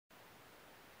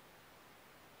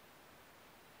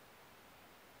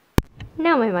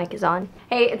Now my mic is on.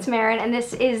 Hey, it's Marin, and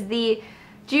this is the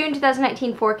June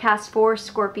 2019 forecast for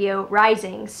Scorpio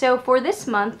Risings. So for this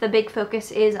month, the big focus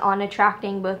is on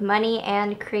attracting both money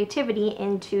and creativity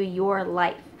into your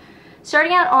life.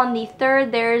 Starting out on the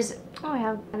 3rd, I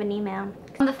have an email.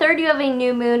 On the 3rd, you have a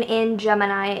new moon in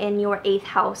Gemini in your 8th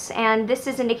house, and this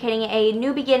is indicating a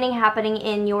new beginning happening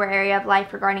in your area of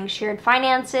life regarding shared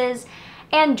finances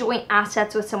and joint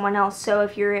assets with someone else. So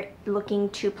if you're looking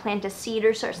to plant a seed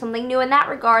or start something new in that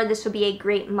regard, this would be a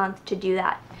great month to do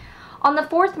that. On the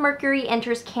 4th, Mercury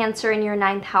enters Cancer in your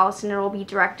 9th house, and it will be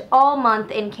direct all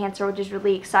month in Cancer, which is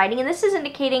really exciting. And this is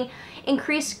indicating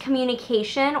increased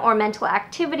communication or mental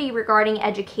activity regarding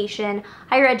education,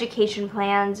 higher education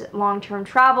plans, long-term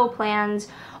travel plans,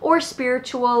 or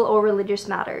spiritual or religious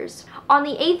matters. On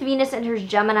the 8th, Venus enters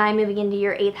Gemini, moving into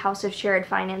your 8th house of shared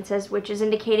finances, which is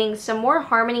indicating some more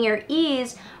harmony or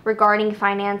ease regarding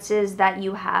finances that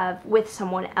you have with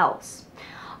someone else.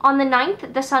 On the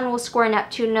 9th, the Sun will square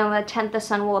Neptune, and on the 10th, the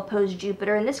Sun will oppose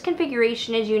Jupiter. And this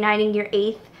configuration is uniting your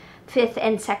 8th, 5th,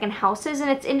 and 2nd houses, and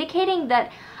it's indicating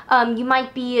that you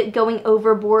might be going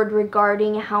overboard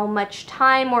regarding how much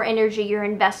time or energy you're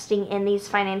investing in these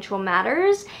financial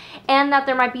matters, and that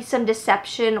there might be some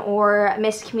deception or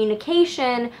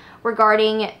miscommunication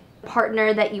regarding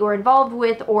partner that you're involved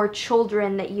with or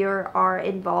children that you are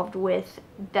involved with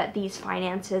that these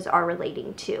finances are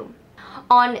relating to.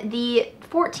 On the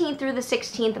 14th through the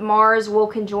 16th, Mars will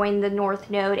conjoin the North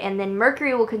Node, and then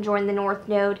Mercury will conjoin the North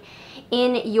Node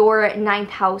in your 9th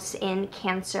house in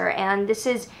Cancer. And this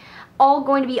is all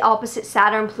going to be opposite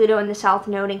Saturn, Pluto, and the South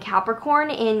Node in Capricorn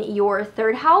in your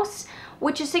 3rd house,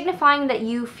 which is signifying that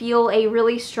you feel a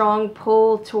really strong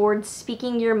pull towards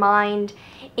speaking your mind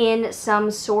in some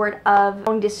sort of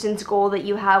long-distance goal that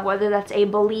you have, whether that's a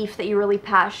belief that you're really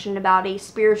passionate about, a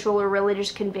spiritual or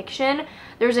religious conviction.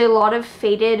 There's a lot of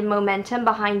fated momentum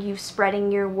behind you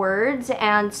spreading your words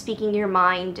and speaking your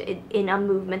mind in a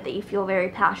movement that you feel very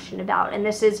passionate about. And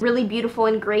this is really beautiful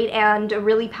and great and a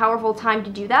really powerful time to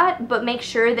do that, but make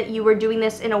sure that you are doing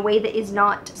this in a way that is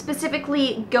not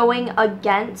specifically going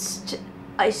against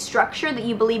a structure that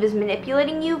you believe is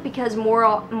manipulating you, because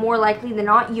more likely than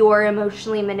not, you're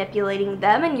emotionally manipulating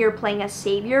them and you're playing a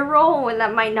savior role when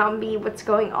that might not be what's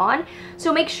going on.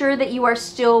 So make sure that you are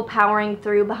still powering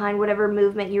through behind whatever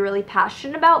movement you're really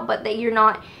passionate about, but that you're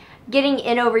not getting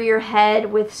in over your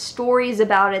head with stories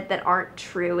about it that aren't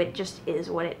true. It just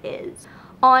is what it is.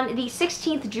 On the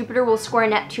 16th, Jupiter will square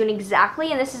Neptune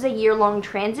exactly, and this is a year-long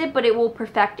transit, but it will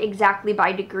perfect exactly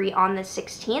by degree on the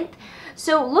 16th.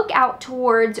 So look out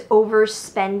towards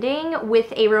overspending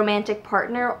with a romantic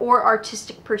partner or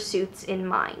artistic pursuits in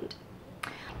mind.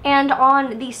 And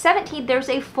on the 17th, there's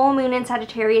a full moon in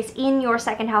Sagittarius in your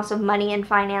 2nd house of money and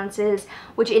finances,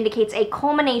 which indicates a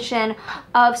culmination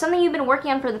of something you've been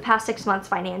working on for the past 6 months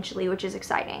financially, which is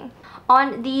exciting.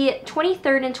 On the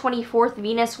 23rd and 24th,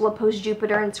 Venus will oppose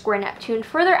Jupiter and square Neptune,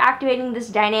 further activating this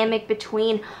dynamic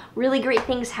between really great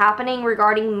things happening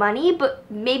regarding money, but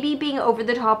maybe being over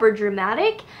the top or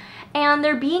dramatic, and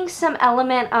there being some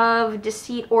element of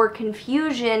deceit or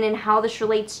confusion in how this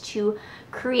relates to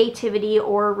creativity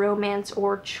or romance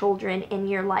or children in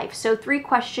your life. So 3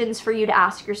 questions for you to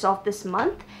ask yourself this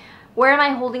month. Where am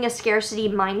I holding a scarcity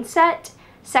mindset?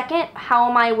 2nd, how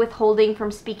am I withholding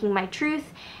from speaking my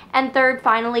truth? And 3rd,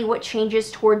 finally, what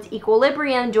changes towards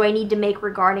equilibrium do I need to make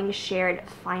regarding shared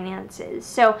finances?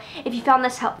 So if you found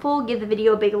this helpful, give the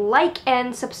video a big like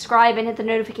and subscribe and hit the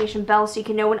notification bell so you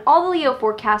can know when all the Leo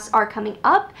forecasts are coming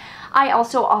up. I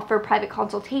also offer private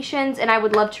consultations, and I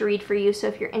would love to read for you. So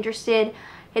if you're interested,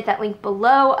 hit that link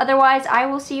below. Otherwise, I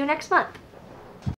will see you next month.